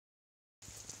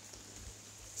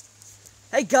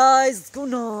Hey guys, what's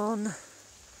going on?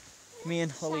 Me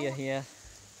and Hollie are here.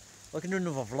 We're going to do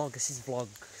another vlog. This is vlog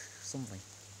something.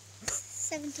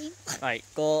 17. Right,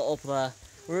 go up there.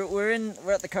 We're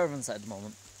at the caravan site at the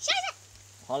moment. Shut up!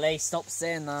 Hollie, stop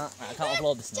saying that. Right, I can't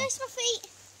upload this now. Just my feet.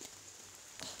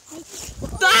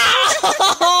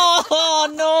 Oh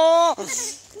no!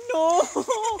 No!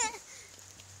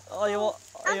 Oh, you what?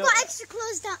 I've got extra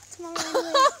clothes down tomorrow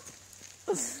anyway.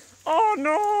 Oh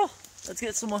no! Let's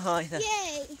get somewhere high then.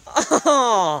 Yay!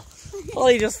 Oh!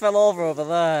 Hollie just fell over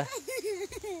there.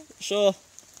 Sure.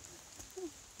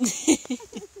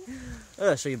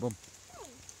 Show your bum.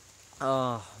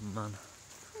 Oh man.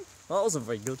 That wasn't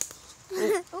very good.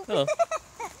 Oh, hello.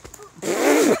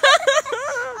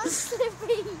 I'm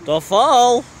slippery. Don't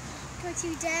fall! Don't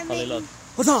you dare Hollie, me. look.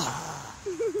 What's that?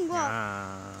 What?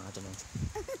 I don't know.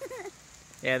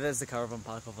 Yeah, there's the caravan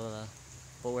park over there.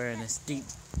 But we're in this deep,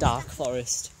 dark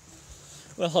forest.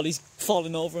 Where Hollie's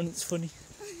falling over and it's funny.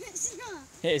 It's not.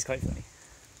 It is quite funny.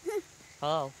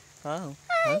 Oh,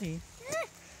 Hollie.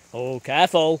 Oh,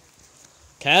 careful!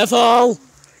 Careful!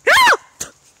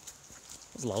 That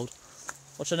was loud.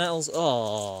 Watch your nettles.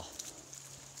 Oh.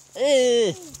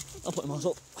 I'll put him out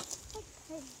up.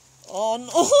 Oh no,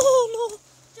 no!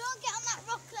 Don't get on that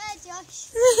rock there,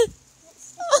 Josh.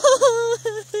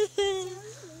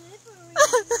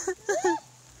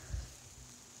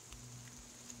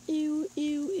 Ew,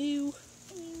 ew, ew.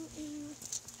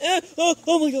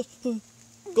 Oh my god.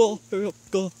 Go, hurry up,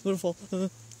 go, I'm gonna fall.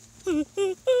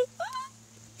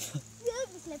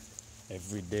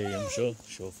 Every day I'm sure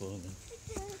falling.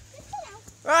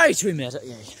 Right, we made it,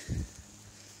 yay.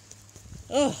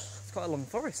 Oh, it's quite a long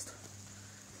forest.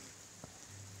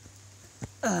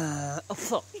 Oh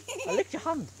fuck, I licked your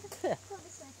hand.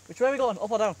 Which way are we going,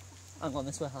 up or down? I'm going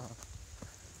this way, haha.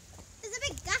 There's a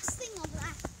big gas thing over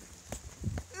there.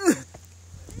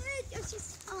 It's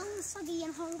just all soggy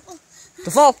and horrible.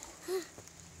 To fall!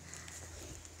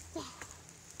 Yeah.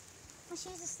 My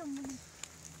shoes are still moving.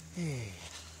 Hey.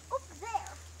 Up there.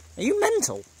 Are you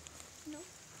mental? No.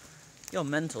 You're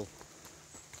mental.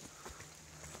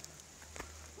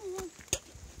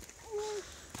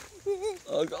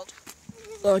 Oh god.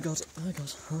 Oh god. Oh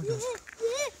god.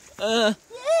 Oh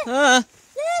god.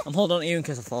 I'm holding on to you in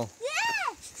case I fall.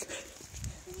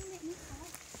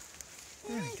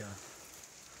 There we go.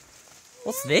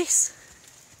 What's this?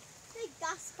 Big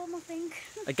gas bomb, I think.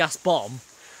 A gas bomb?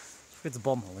 It's a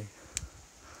bomb, Hollie.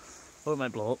 Oh, it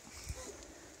might blow up.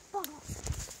 Bomb.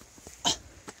 Is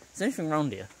there anything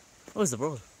around here? Oh, there's the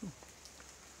road.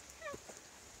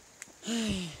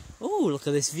 Oh, look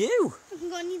at this view. We can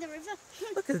go near the river.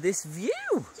 Look at this view.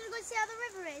 Should we go and see how the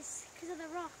river is? Because of the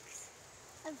rocks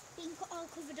have been all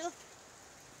covered up.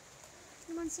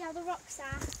 We want to see how the rocks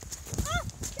are. Oh,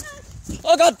 God.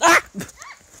 Oh god! Ah!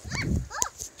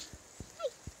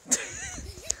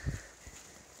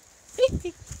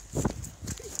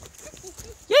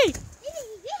 Yay!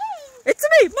 It's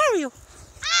me, Mario!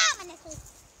 Ah, my nettle.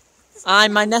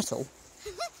 I'm my nettle.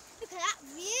 Look at that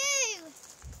view.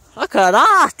 Look at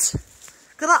that!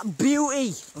 Look at that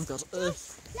beauty! Oh god.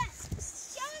 Let's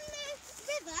show them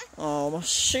the river. Oh, my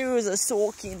shoes are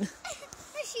soaking.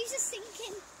 My shoes are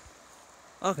sinking.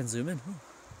 Oh, I can zoom in. Oh.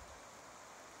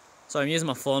 Sorry, I'm using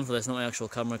my phone for this, not my actual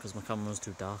camera, because my camera's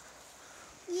too dark.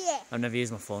 Yeah. I've never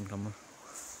used my phone camera.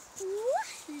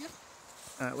 Look.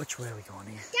 Alright, which way are we going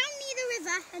here? Down near the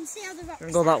river and see how the rocks We're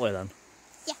gonna go that way then.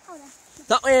 Yeah, hold on.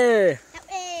 That way! That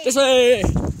way. This way!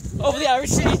 Over the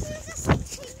Irish Sea!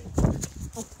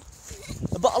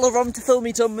 A bottle of rum to fill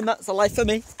me tum, and that's a life for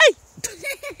me. Hey!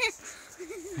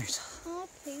 Right. Oh,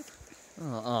 poop.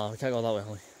 Oh, we can't go that way,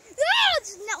 Hollie. Oh,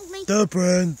 just nettled me. Duh,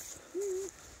 Brent!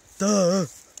 Duh!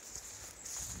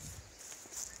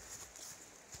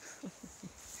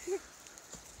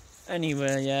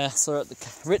 Anyway, yeah, so we're at the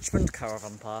Richmond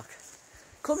Caravan Park.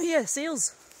 Come here,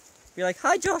 seals! Be like,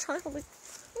 hi Josh, hi Hollie.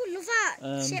 Oh, love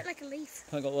that. Shaped like a leaf.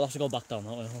 We'll have to go back down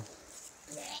that way, Hollie.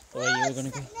 Where Oh, you were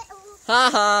going to go? nettles. Ha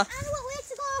ha! I know what way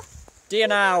to go. Do you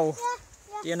now?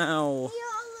 Yeah. Do you know? Here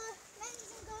are all the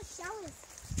men's and girls' showers.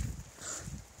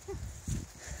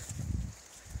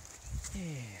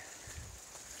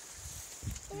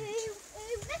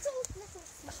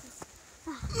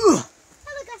 Nettle.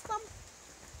 Hello, gas bomb.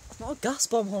 Not a gas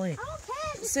bomb, Hollie. I don't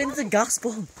care. It's saying it's a gas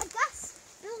bomb. A gas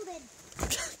building.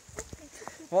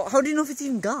 What? How do you know if it's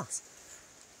even gas?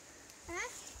 Huh?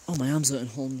 Oh, my arms hurting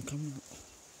holding the camera.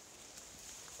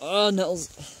 Oh, nettles.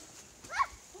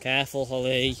 Careful,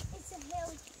 Hollie. It's a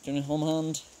hill. Do you want to hold my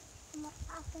hand?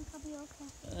 I think I'll be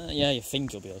okay. Yeah, you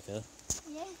think you'll be okay.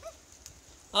 Yeah.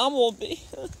 I won't be.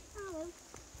 I will.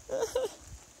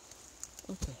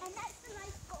 Okay. And that's the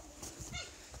life bomb.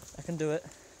 can do it.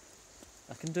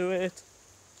 I can do it.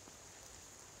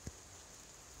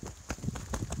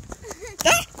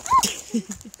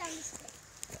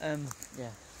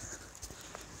 Yeah.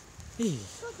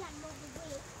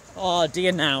 Oh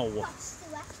dear now. Who are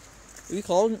you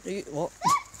calling? What?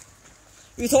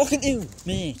 Who are you talking to,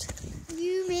 mate?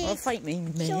 You, mate. Don't fight me,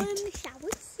 mate. Show them the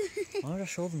showers. Why would I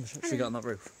show them the showers? Should we get on that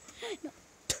roof? No.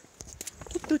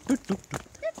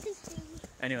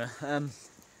 Anyway,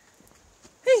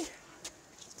 hey!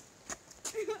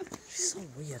 She's so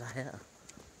weird, I hate her.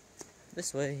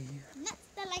 This way. That's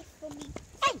the life for me.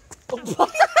 Hey! Oh,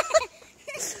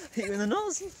 hit you in the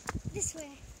nose. This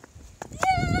way.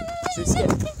 Should we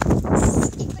skip?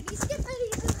 Skippity.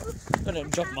 I'm gonna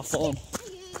drop my phone.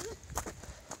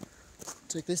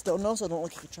 Take this down now so I don't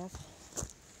look like a trap.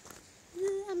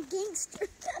 I'm gangster.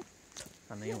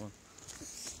 I know you want.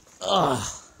 Ugh.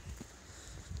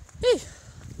 Hey.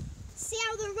 See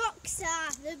how the rocks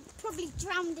are? They're probably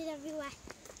drowned it everywhere.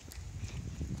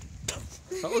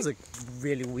 That was a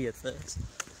really weird face.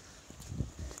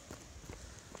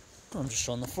 I'm just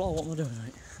on the floor. What am I doing,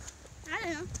 right? I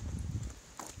don't know.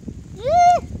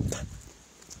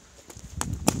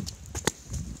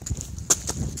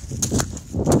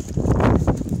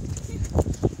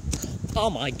 Oh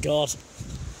my god.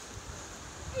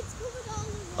 It's covered all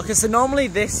over. Okay, so normally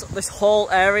this whole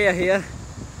area here,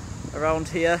 around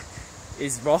here,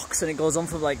 is rocks, and it goes on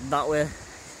from like that way.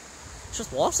 It's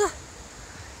just water.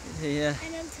 Yeah.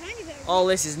 And a tiny bit of All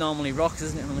this is normally rocks,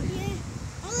 isn't it, Hollie? Yeah.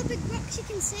 All the big rocks you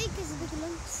can see because of the big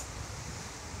lumps.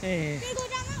 Yeah. They go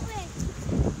down that way.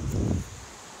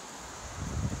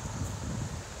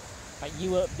 Right,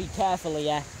 you be careful,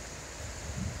 yeah.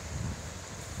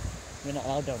 You're not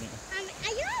allowed down here. I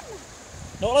am.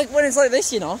 Not like when it's like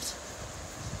this, you're not.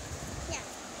 Yeah.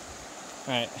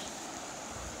 Right.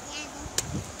 Yeah.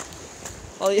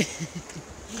 Hollie.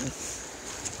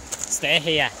 Stay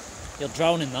here. You'll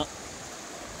drown in that.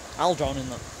 I'll drown in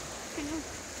that. I know.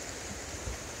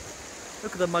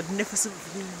 Look at the magnificent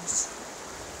views.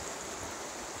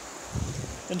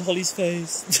 And Hollie's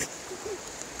face.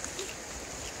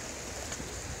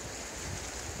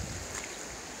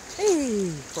 Hey,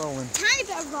 falling. Tiny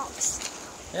bit of rocks.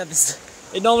 Yeah,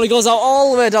 it normally goes out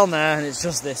all the way down there, and it's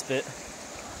just this bit.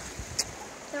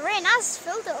 The rain has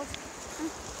filled it up.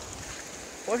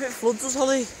 What if it floods us,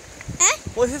 Hollie? Eh?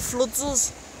 What if it floods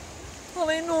us?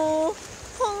 Hollie, no!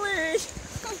 Hollie!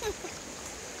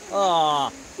 Ah.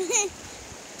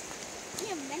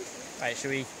 You're mental. Right,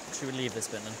 should we leave this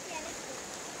bit then? Yeah,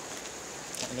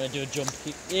 let's I'm gonna do a jump.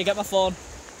 Here, get my phone.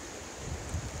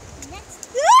 go. Next.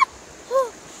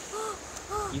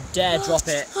 You dare drop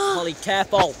it. Hollie,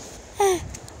 careful.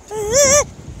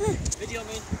 Video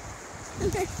me.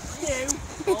 You.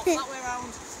 Oh, that way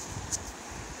around.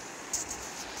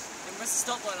 You must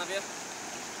stop one, have you?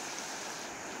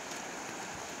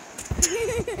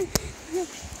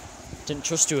 Didn't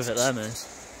trust you with it there, mate.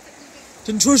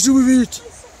 Didn't trust you with it.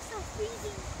 My socks are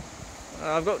freezing.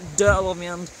 I've got dirt all on my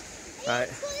hand. Hey, Right.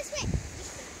 go this way.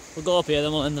 We'll go up here,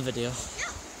 then we'll end the video. No.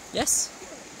 Yes?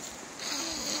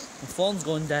 My phone's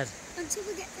going dead. Until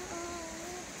we get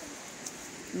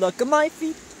the... Look at my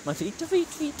feet. My feet to feet.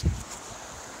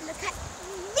 Look at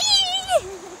me.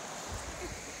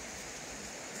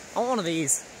 I want one of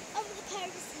these. Over the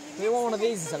parasite. We want one of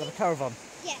these instead of a caravan.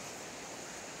 Yeah.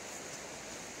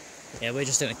 Yeah, we're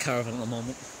just in a caravan at the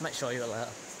moment. Might show you it later.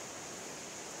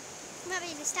 Might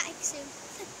be in a static soon.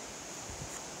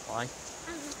 Why? I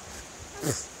don't know.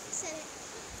 I said it.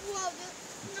 Whoa,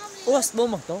 normally... Oh, that's more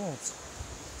McDonald's.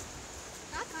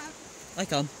 I can't. I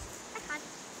can. I can't.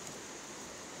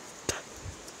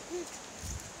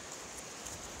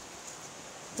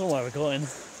 Don't know where we're going.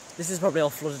 This is probably all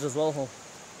flooded as well, huh?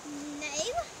 No.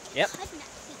 Yep. I've not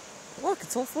seen. Look,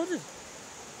 it's all flooded.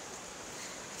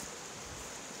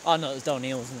 Oh no, it's down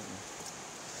here, isn't it?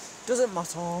 Doesn't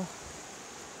matter.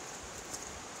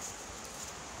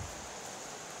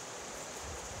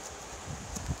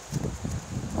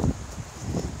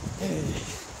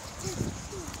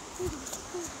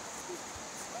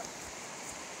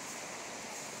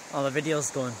 Oh, the video's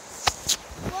going.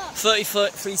 What?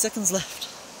 33 seconds left.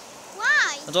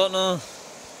 Why? I don't know.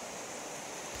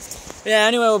 Yeah,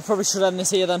 anyway, we probably should end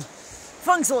this here then.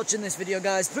 Thanks for watching this video,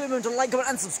 guys. Please remember to like, comment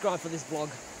and subscribe for this vlog.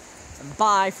 And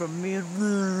bye from me and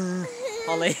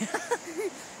Hollie.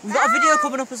 We've got a video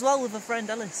coming up as well with a friend,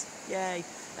 Ellis. Yay.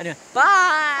 Anyway, bye!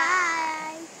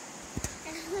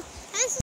 Bye.